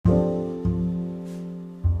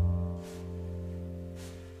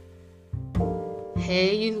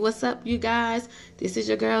Hey, what's up, you guys? This is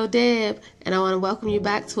your girl Deb, and I want to welcome you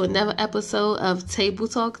back to another episode of Table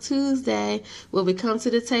Talk Tuesday, where we come to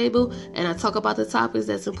the table and I talk about the topics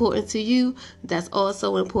that's important to you, that's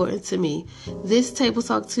also important to me. This Table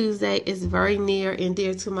Talk Tuesday is very near and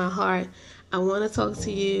dear to my heart. I want to talk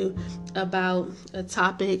to you about a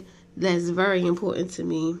topic that's very important to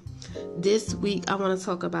me. This week, I want to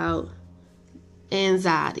talk about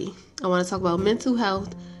anxiety. I want to talk about mental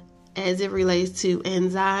health as it relates to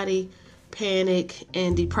anxiety, panic,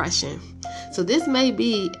 and depression. So this may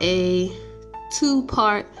be a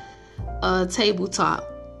two-part table talk.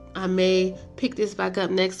 I may pick this back up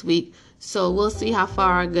next week, so we'll see how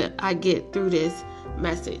far I get through this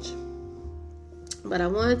message. But I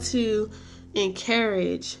want to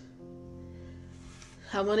encourage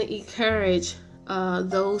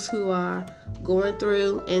those who are going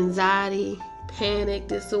through anxiety, panic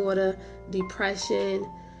disorder, depression,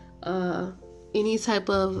 any type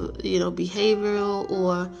of behavioral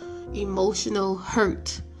or emotional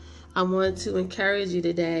hurt. I want to encourage you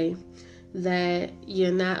today that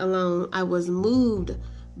you're not alone. I was moved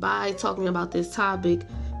by talking about this topic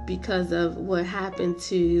because of what happened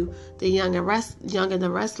to the Young and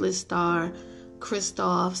the Restless star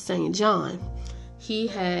Kristoff St. John. He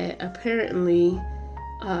had apparently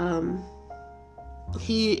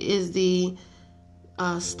he is the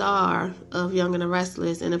star of Young and the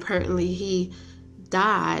Restless, and apparently he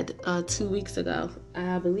died 2 weeks ago.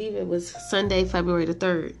 I believe it was Sunday, February the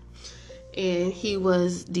 3rd. And he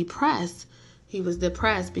was depressed. He was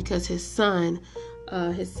depressed because his son,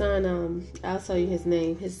 I'll tell you his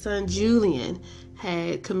name. His son Julian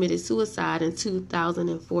had committed suicide in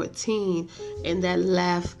 2014, and that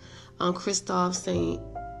left Kristoff St.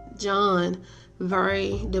 John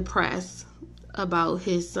very depressed about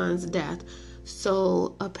his son's death.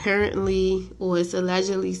 So apparently, or it's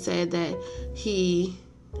allegedly said that he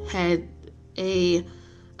had a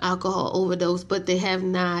alcohol overdose, but they have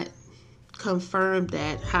not confirmed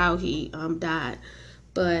that how he died.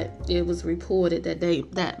 But it was reported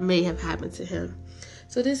that may have happened to him.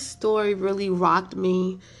 So this story really rocked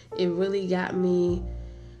me. It really got me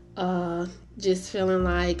just feeling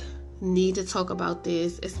like need to talk about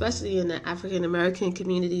this, especially in the African American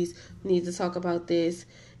communities. We need to talk about this.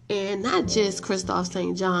 And not just Kristoff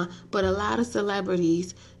St. John, but a lot of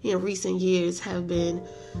celebrities in recent years have been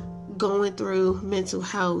going through mental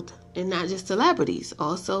health, and not just celebrities,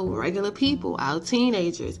 also regular people, our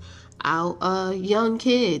teenagers, our young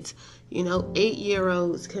kids,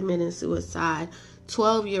 8-year-olds committing suicide,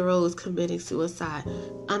 12-year-olds committing suicide.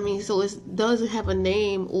 So it doesn't have a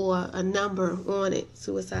name or a number on it.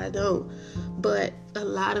 Suicide don't. But a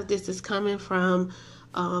lot of this is coming from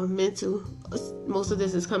most of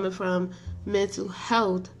this is coming from mental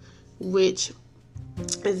health, which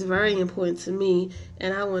is very important to me,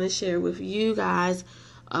 and I want to share with you guys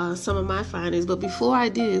some of my findings. But before I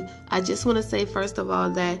do, I just want to say first of all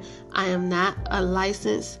that I am not a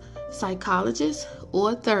licensed psychologist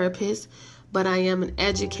or therapist, but I am an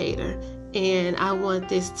educator, and I want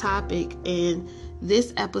this topic and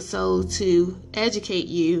this episode to educate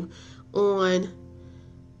you on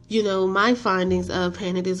my findings of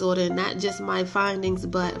panic disorder, and not just my findings,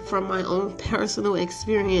 but from my own personal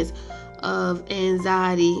experience of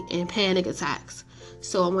anxiety and panic attacks.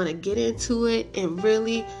 So I want to get into it and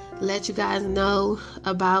really let you guys know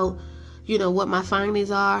about, what my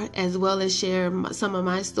findings are, as well as share some of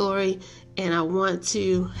my story. And I want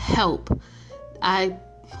to help. I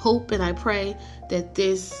hope and I pray that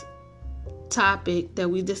this topic that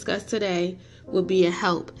we discussed today will be a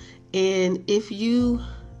help. And if you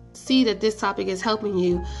see that this topic is helping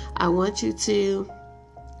you, I want you to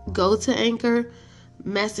go to Anchor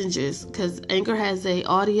Messages, because Anchor has a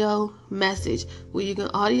audio message where you can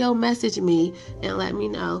audio message me and let me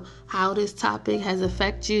know how this topic has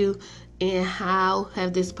affected you and how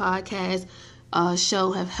have this podcast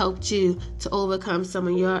show have helped you to overcome some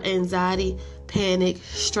of your anxiety, panic,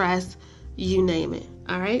 stress, you name it.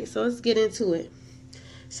 All right, so let's get into it.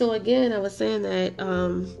 So again, I was saying that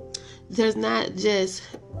it's not just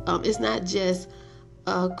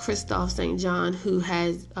Kristoff St. John who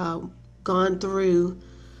has gone through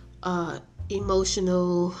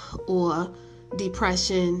emotional or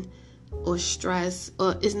depression or stress,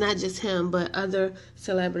 or it's not just him, but other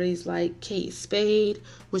celebrities like Kate Spade,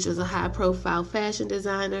 which was a high-profile fashion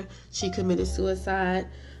designer. She committed suicide.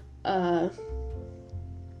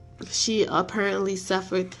 She apparently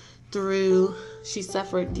suffered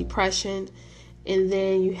depression. And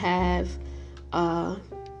then you have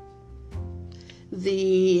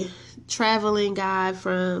the traveling guy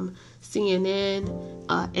from CNN,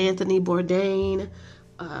 Anthony Bourdain.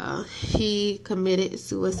 He committed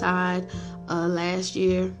suicide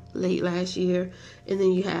late last year. And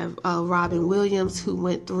then you have Robin Williams, who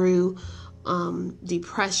went through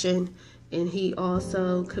depression, and he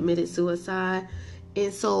also committed suicide.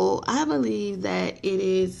 And so I believe that it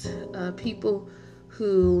is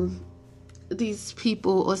these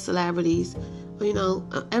people or celebrities,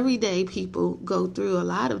 everyday people go through a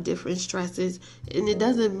lot of different stresses, and it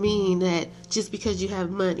doesn't mean that just because you have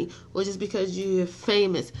money or just because you're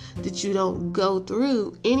famous that you don't go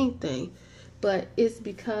through anything, but it's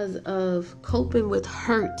because of coping with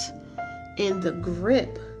hurt and the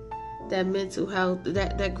grip that mental health,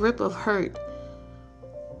 that grip of hurt,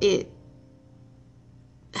 it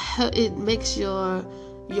makes your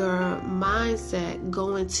mindset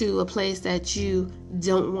go into a place that you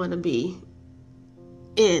don't want to be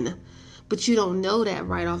in, but you don't know that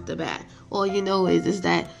right off the bat. All you know is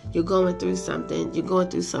that you're going through something, you're going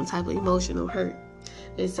through some type of emotional hurt.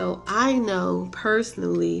 And so I know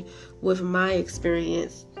personally, with my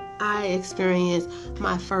experience, I experienced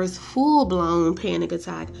my first full-blown panic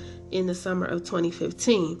attack in the summer of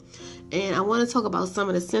 2015. And I want to talk about some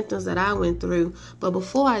of the symptoms that I went through. But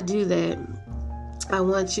before I do that, I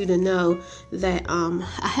want you to know that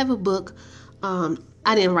I have a book.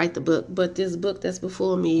 I didn't write the book, but this book that's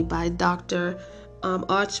before me by Dr.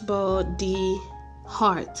 Archibald D.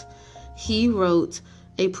 Hart. He wrote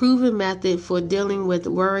A Proven Method for Dealing with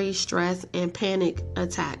Worry, Stress, and Panic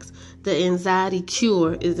Attacks. The Anxiety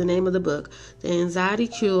Cure is the name of the book. The Anxiety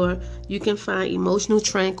Cure. You can find emotional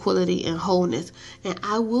tranquility and wholeness. And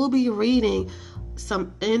I will be reading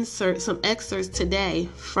some excerpts today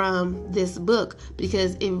from this book,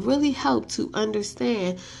 because it really helped to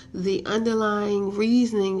understand the underlying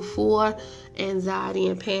reasoning for anxiety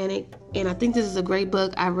and panic. And I think this is a great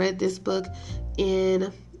book. I read this book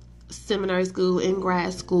in seminary school, in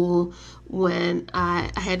grad school, when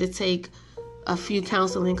I had to take a few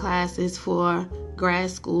counseling classes for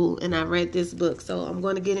grad school, and I read this book. So I'm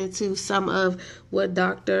going to get into some of what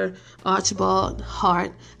Dr. Archibald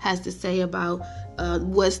Hart has to say about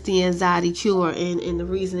what's the anxiety cure and the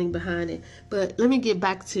reasoning behind it. But let me get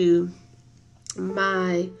back to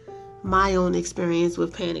my own experience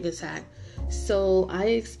with panic attack. So I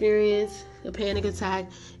experienced a panic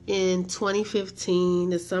attack in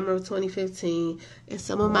 2015, the summer of 2015, and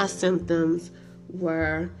some of my symptoms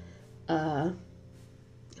were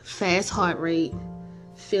fast heart rate,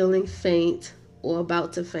 feeling faint or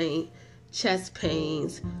about to faint, chest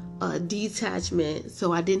pains, detachment.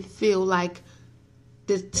 So I didn't feel like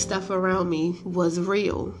the stuff around me was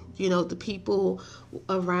real. The people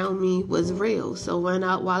around me was real. So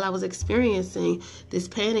while I was experiencing this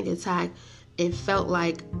panic attack, it felt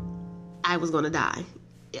like I was going to die.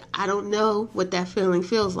 I don't know what that feeling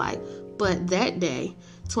feels like, but that day,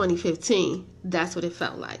 2015, that's what it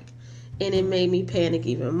felt like. And it made me panic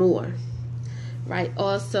even more, right?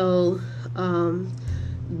 Also,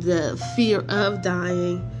 the fear of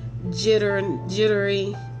dying,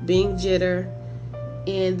 jittery, being jitter,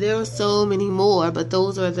 and there are so many more, but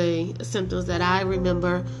those are the symptoms that I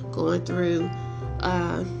remember going through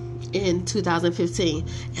in 2015.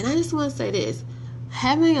 And I just want to say this: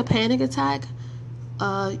 having a panic attack,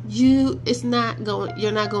 you're not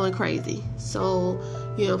going crazy. So,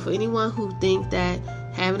 for anyone who think that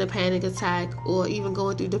having a panic attack or even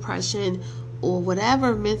going through depression or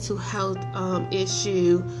whatever mental health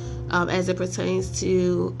issue as it pertains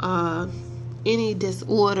to any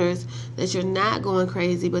disorders, that you're not going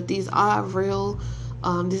crazy, but these are real.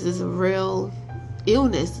 This is a real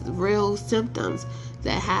illness, real symptoms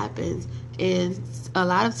that happens. And a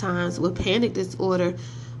lot of times with panic disorder,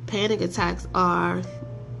 panic attacks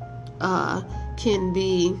can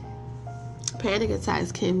be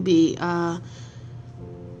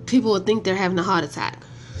people will think they're having a heart attack.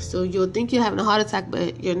 So you'll think you're having a heart attack,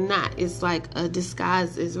 but you're not. It's like a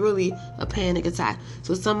disguise. It's really a panic attack.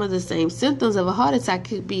 So some of the same symptoms of a heart attack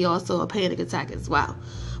could be also a panic attack as well.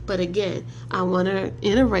 But again, I want to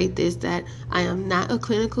iterate this, that I am not a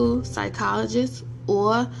clinical psychologist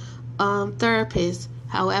or therapist.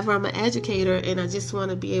 However, I'm an educator, and I just want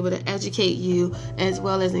to be able to educate you as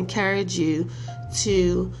well as encourage you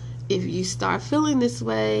to, if you start feeling this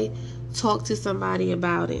way, talk to somebody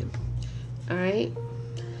about it. All right?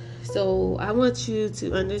 So I want you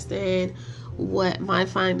to understand what my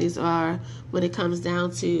findings are when it comes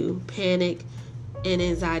down to panic and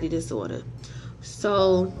anxiety disorder.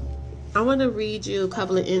 So I want to read you a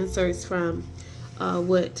couple of inserts from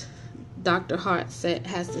what Dr. Hart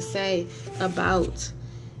has to say about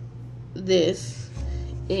this.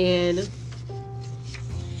 And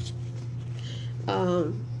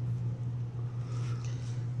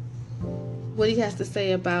what he has to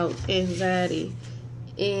say about anxiety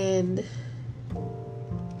and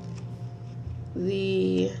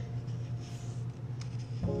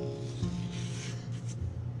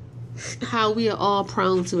how we are all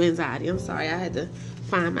prone to anxiety. I'm sorry, I had to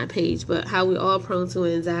find my page, but how we're all prone to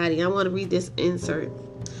anxiety. I want to read this insert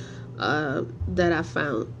that I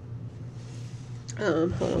found.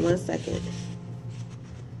 Hold on one second.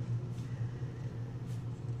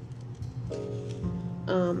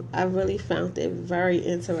 I really found it very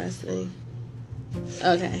interesting.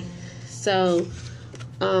 Okay, so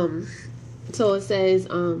it says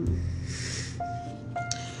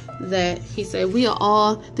that he said we are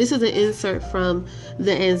all. This is an insert from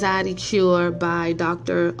The Anxiety Cure by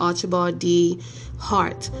Dr. Archibald D.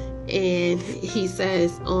 Hart, and he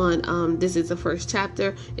says on this is the first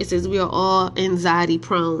chapter. It says we are all anxiety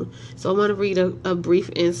prone. So I want to read a brief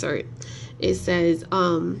insert. It says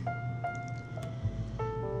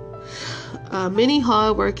many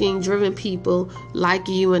hardworking, driven people like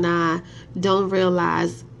you and I don't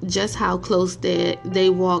realize just how close they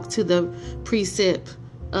walk to the precipice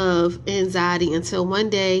of anxiety until one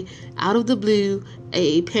day, out of the blue,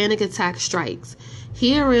 a panic attack strikes.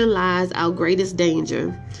 Herein lies our greatest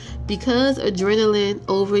danger. Because adrenaline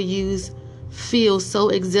overuse feels so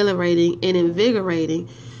exhilarating and invigorating,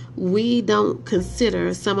 we don't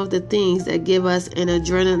consider some of the things that give us an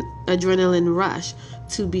adrenaline rush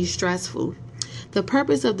to be stressful. The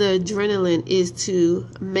purpose of the adrenaline is to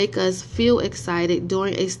make us feel excited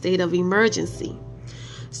during a state of emergency.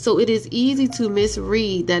 So it is easy to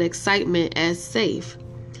misread that excitement as safe.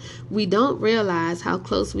 We don't realize how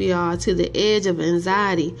close we are to the edge of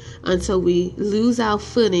anxiety until we lose our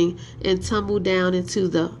footing and tumble down into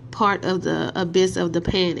the part of the abyss of the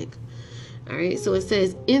panic. All right, so it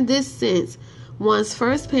says, in this sense, one's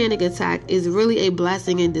first panic attack is really a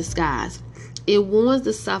blessing in disguise. It warns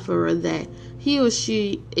the sufferer that he or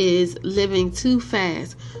she is living too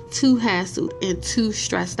fast, too hassled, and too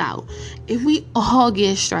stressed out. And we all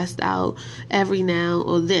get stressed out every now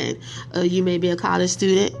or then. You may be a college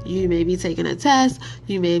student. You may be taking a test.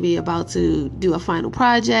 You may be about to do a final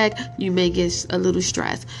project. You may get a little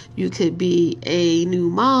stressed. You could be a new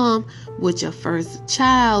mom with your first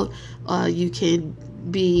child. You can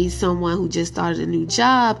be someone who just started a new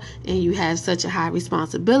job and you have such a high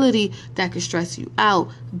responsibility that could stress you out.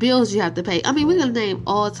 Bills you have to pay. I mean, we're going to name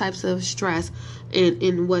all types of stress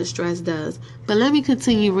and what stress does. But let me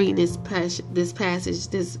continue reading this passage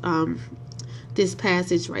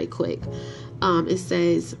right quick. It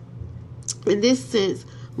says, in this sense,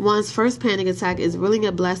 one's first panic attack is really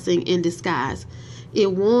a blessing in disguise.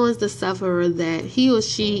 It warns the sufferer that he or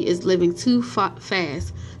she is living too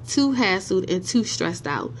fast, too hassled, and too stressed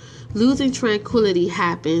out. Losing tranquility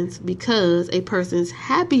happens because a person's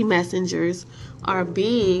happy messengers are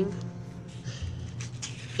being,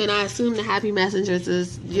 and I assume the happy messengers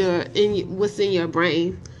is what's in your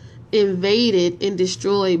brain, invaded and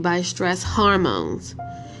destroyed by stress hormones.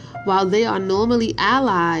 While they are normally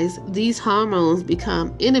allies, these hormones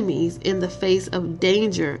become enemies in the face of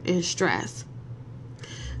danger and stress.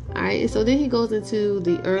 All right, so then he goes into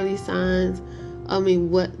the early signs.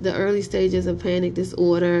 What the early stages of panic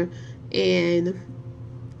disorder, and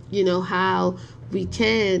how we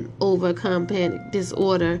can overcome panic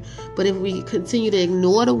disorder. But if we continue to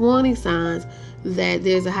ignore the warning signs, that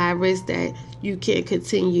there's a high risk that you can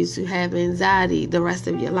continue to have anxiety the rest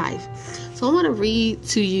of your life. So I want to read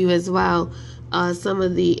to you as well some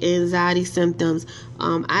of the anxiety symptoms.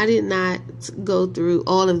 I did not go through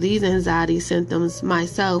all of these anxiety symptoms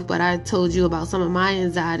myself, but I told you about some of my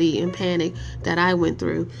anxiety and panic that I went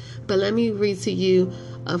through. But let me read to you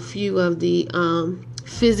a few of the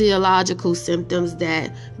physiological symptoms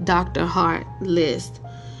that Dr. Hart lists.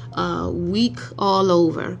 Weak all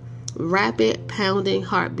over, rapid pounding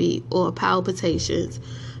heartbeat or palpitations,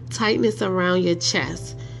 tightness around your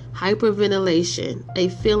chest, hyperventilation, a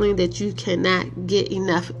feeling that you cannot get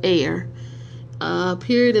enough air, a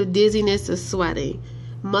period of dizziness or sweating,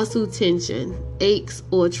 muscle tension, aches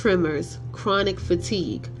or tremors, chronic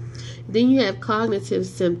fatigue. Then you have cognitive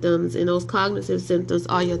symptoms, and those cognitive symptoms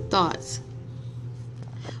are your thoughts.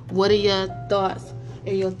 What are your thoughts?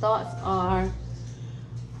 And your thoughts are,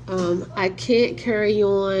 I can't carry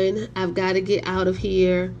on. I've got to get out of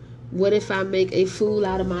here. What if I make a fool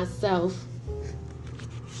out of myself?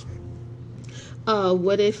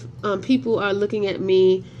 What if people are looking at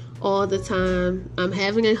me all the time? I'm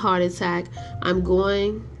having a heart attack. I'm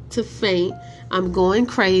going to faint. I'm going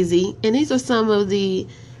crazy. And these are some of the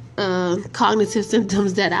cognitive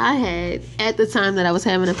symptoms that I had at the time that I was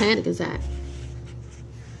having a panic attack.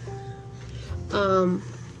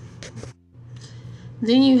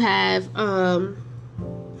 Then you have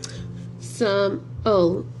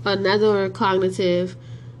another cognitive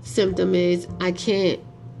symptom is I can't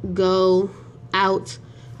go out.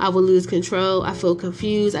 I will lose control. I feel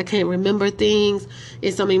confused. I can't remember things.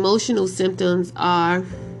 And some emotional symptoms are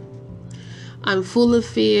I'm full of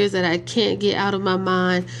fears that I can't get out of my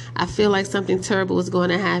mind. I feel like something terrible is going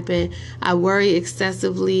to happen. I worry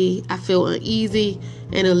excessively. I feel uneasy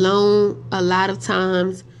and alone a lot of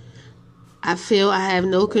times. I feel I have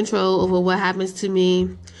no control over what happens to me.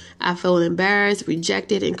 I feel embarrassed,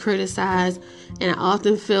 rejected, and criticized. And I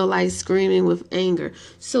often feel like screaming with anger.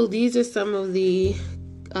 So these are some of the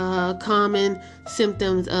common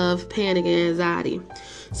symptoms of panic and anxiety.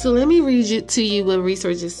 So let me read to you what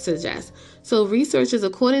researchers suggest. So researchers,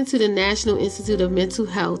 according to the National Institute of Mental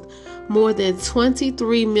Health, more than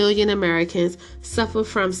 23 million Americans suffer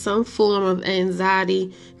from some form of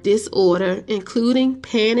anxiety disorder, including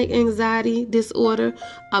panic anxiety disorder,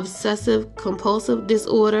 obsessive compulsive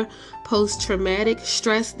disorder, post-traumatic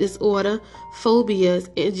stress disorder, phobias,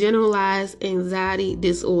 and generalized anxiety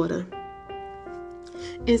disorder.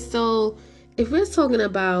 And so if we're talking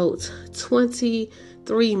about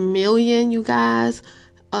 23 million, you guys,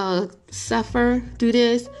 suffer through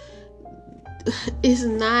this, it's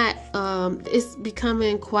not, it's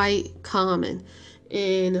becoming quite common.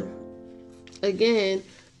 And again,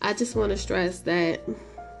 I just want to stress that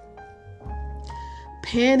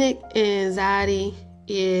panic and anxiety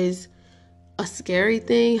is a scary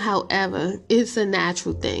thing. However, it's a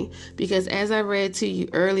natural thing, because as I read to you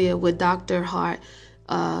earlier what Dr. Hart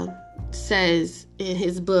says in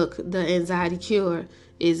his book, The Anxiety Cure,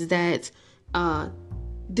 is that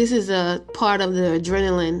this is a part of the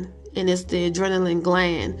adrenaline, and it's the adrenaline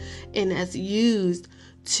gland, and that's used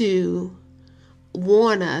to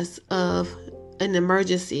warn us of an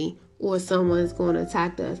emergency or someone's going to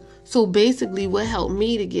attack us. So basically what helped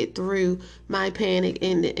me to get through my panic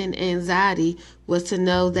and anxiety was to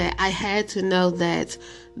know that I had to know that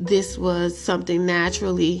this was something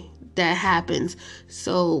naturally that happens.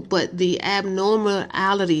 So, but the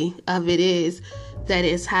abnormality of it is that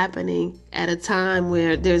it's happening at a time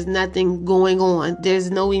where there's nothing going on. There's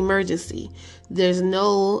no emergency. There's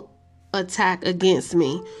no attack against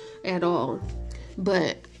me at all.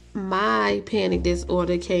 But my panic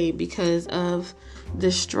disorder came because of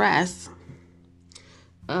the stress.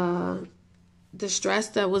 The stress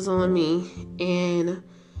that was on me and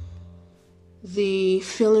the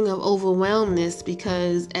feeling of overwhelmness,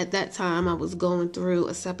 because at that time I was going through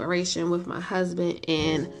a separation with my husband,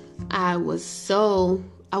 and I was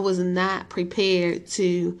not prepared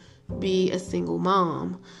to be a single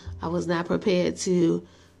mom. I was not prepared to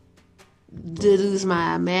lose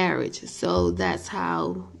my marriage. So that's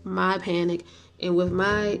how my panic, and with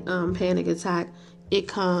my panic attack,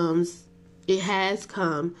 it has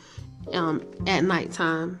come at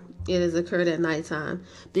nighttime. It has occurred at nighttime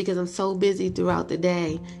because I'm so busy throughout the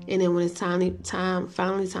day, and then when it's finally time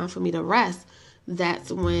for me to rest,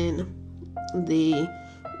 that's when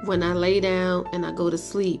I lay down and I go to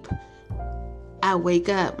sleep, I wake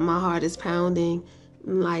up, my heart is pounding,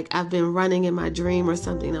 like I've been running in my dream or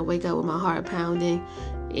something. I wake up with my heart pounding,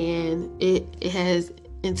 and it has,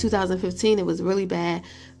 in 2015, it was really bad.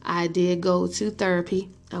 I did go to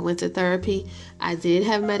therapy. I went to therapy. I did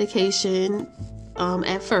have medication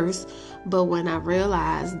at first, but when I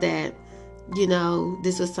realized that,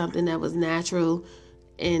 this was something that was natural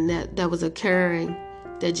and that was occurring,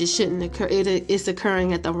 that just shouldn't occur. It's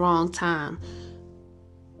occurring at the wrong time.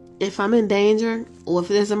 If I'm in danger or if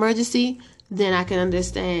there's an emergency, then I can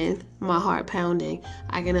understand my heart pounding.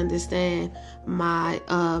 I can understand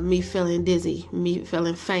me feeling dizzy, me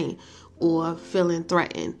feeling faint, or feeling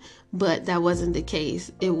threatened. But that wasn't the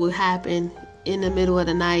case. It would happen in the middle of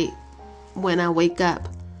the night when I wake up.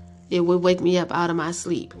 It would wake me up out of my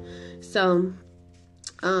sleep. So,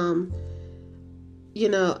 I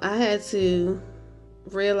had to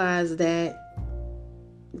realize that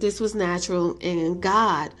this was natural and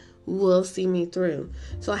God will see me through.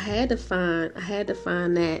 So I had to find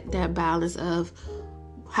that balance of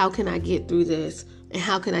how can I get through this, and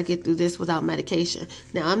how can I get through this without medication.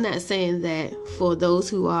 Now, I'm not saying that for those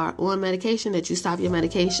who are on medication that you stop your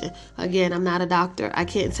medication. Again, I'm not a doctor. I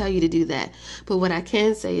can't tell you to do that. But what I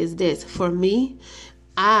can say is this. For me,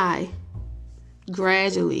 I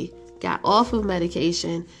gradually got off of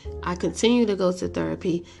medication. I continue to go to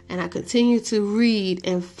therapy, and I continue to read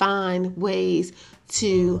and find ways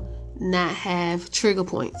to not have trigger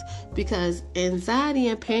points, because anxiety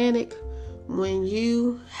and panic, when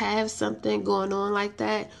you have something going on like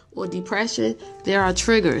that, or depression, there are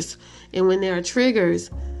triggers. And when there are triggers,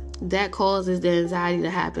 that causes the anxiety to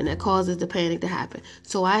happen, that causes the panic to happen.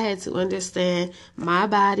 So I had to understand my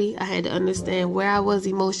body, I had to understand where I was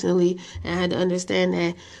emotionally, and I had to understand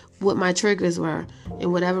that what my triggers were.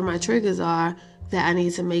 And whatever my triggers are, that I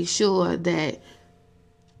need to make sure that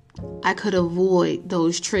I could avoid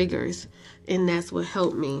those triggers. And that's what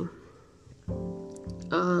helped me.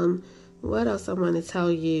 What else I want to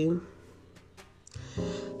tell you?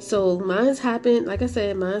 So mine's happened, like I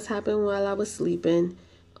said, mine's happened while I was sleeping.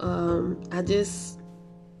 I just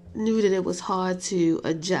knew that it was hard to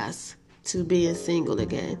adjust to being single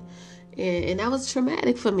again. And that was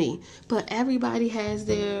traumatic for me. But everybody has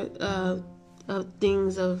their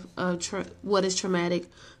things of what is traumatic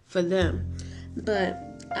for them.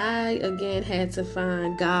 But I, again, had to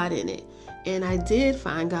find God in it. And I did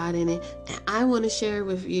find God in it. And I want to share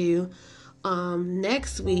with you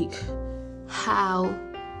next week how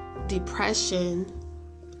depression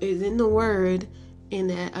is in the Word, and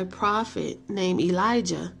that a prophet named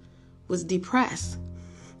Elijah was depressed.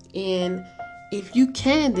 And if you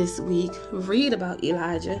can this week, read about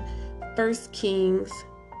Elijah, 1 Kings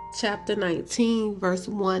chapter 19, verse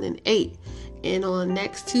 1 and 8. And on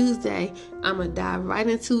next Tuesday, I'm going to dive right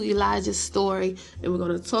into Elijah's story, and we're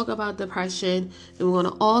going to talk about depression, and we're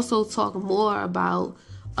going to also talk more about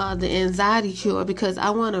the anxiety cure, because I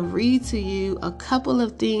want to read to you a couple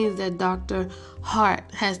of things that Dr. Hart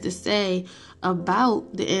has to say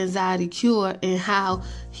about the anxiety cure and how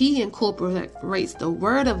he incorporates the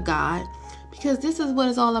Word of God, because this is what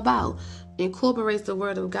it's all about. Incorporates the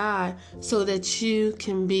Word of God so that you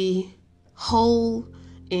can be whole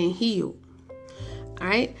and healed. All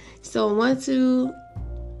right. So I want to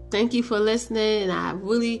thank you for listening, and I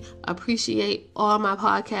really appreciate all my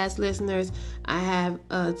podcast listeners. I have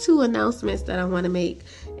 2 announcements that I want to make.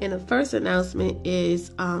 And the first announcement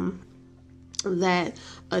is that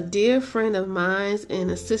a dear friend of mine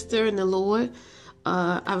and a sister in the Lord,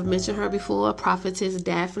 I've mentioned her before, Prophetess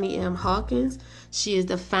Daphne M. Hawkins. She is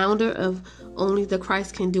the founder of Only the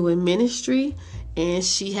Christ Can Do It Ministry, and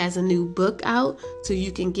she has a new book out, so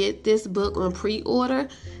you can get this book on pre-order.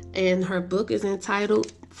 And her book is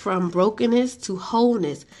entitled From Brokenness to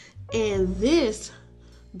Wholeness. And this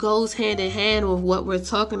goes hand in hand with what we're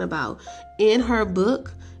talking about. In her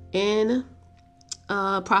book, in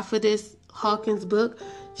Prophetess Hawkins' book,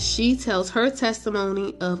 she tells her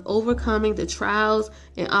testimony of overcoming the trials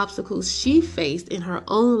and obstacles she faced in her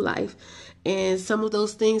own life. And some of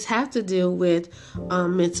those things have to do with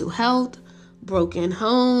mental health, broken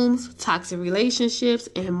homes, toxic relationships,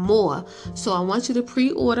 and more. So I want you to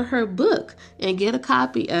pre-order her book and get a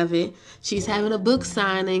copy of it. She's having a book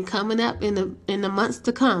signing coming up in the months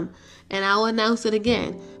to come, and I'll announce it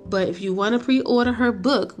again. But if you want to pre-order her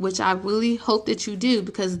book, which I really hope that you do,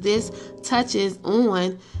 because this touches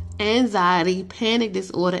on anxiety, panic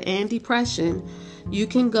disorder, and depression, you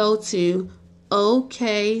can go to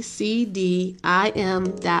okcdim.org.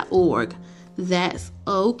 That's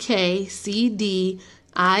okcdim.org.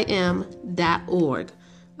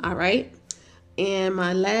 All right. And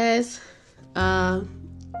my last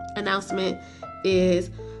announcement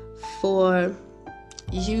is for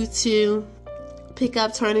you to pick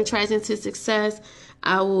up Turning Trash into Success.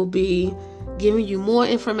 I will be giving you more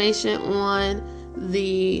information on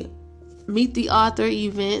the Meet the Author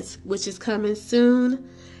events, which is coming soon.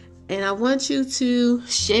 And I want you to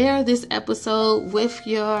share this episode with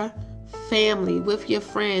your family, with your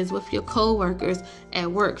friends, with your co-workers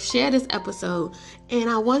at work. Share this episode. And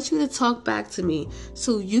I want you to talk back to me,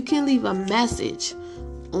 so you can leave a message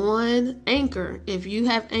on Anchor. If you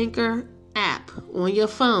have Anchor app on your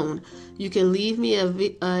phone, you can leave me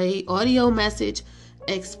a audio message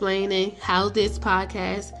explaining how this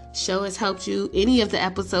podcast show has helped you, any of the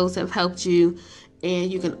episodes have helped you. And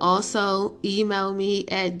you can also email me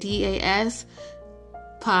at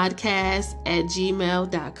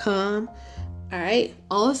daspodcast@gmail.com. All right.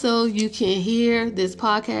 Also, you can hear this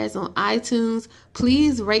podcast on iTunes.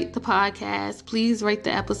 Please rate the podcast. Please rate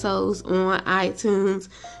the episodes on iTunes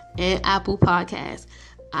and Apple Podcasts.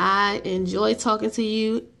 I enjoy talking to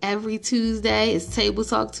you every Tuesday. It's Table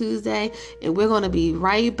Talk Tuesday, and we're going to be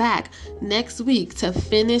right back next week to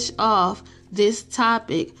finish off this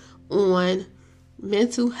topic on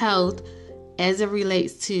mental health as it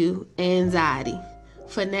relates to anxiety.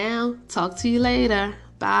 For now, talk to you later.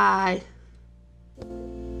 Bye.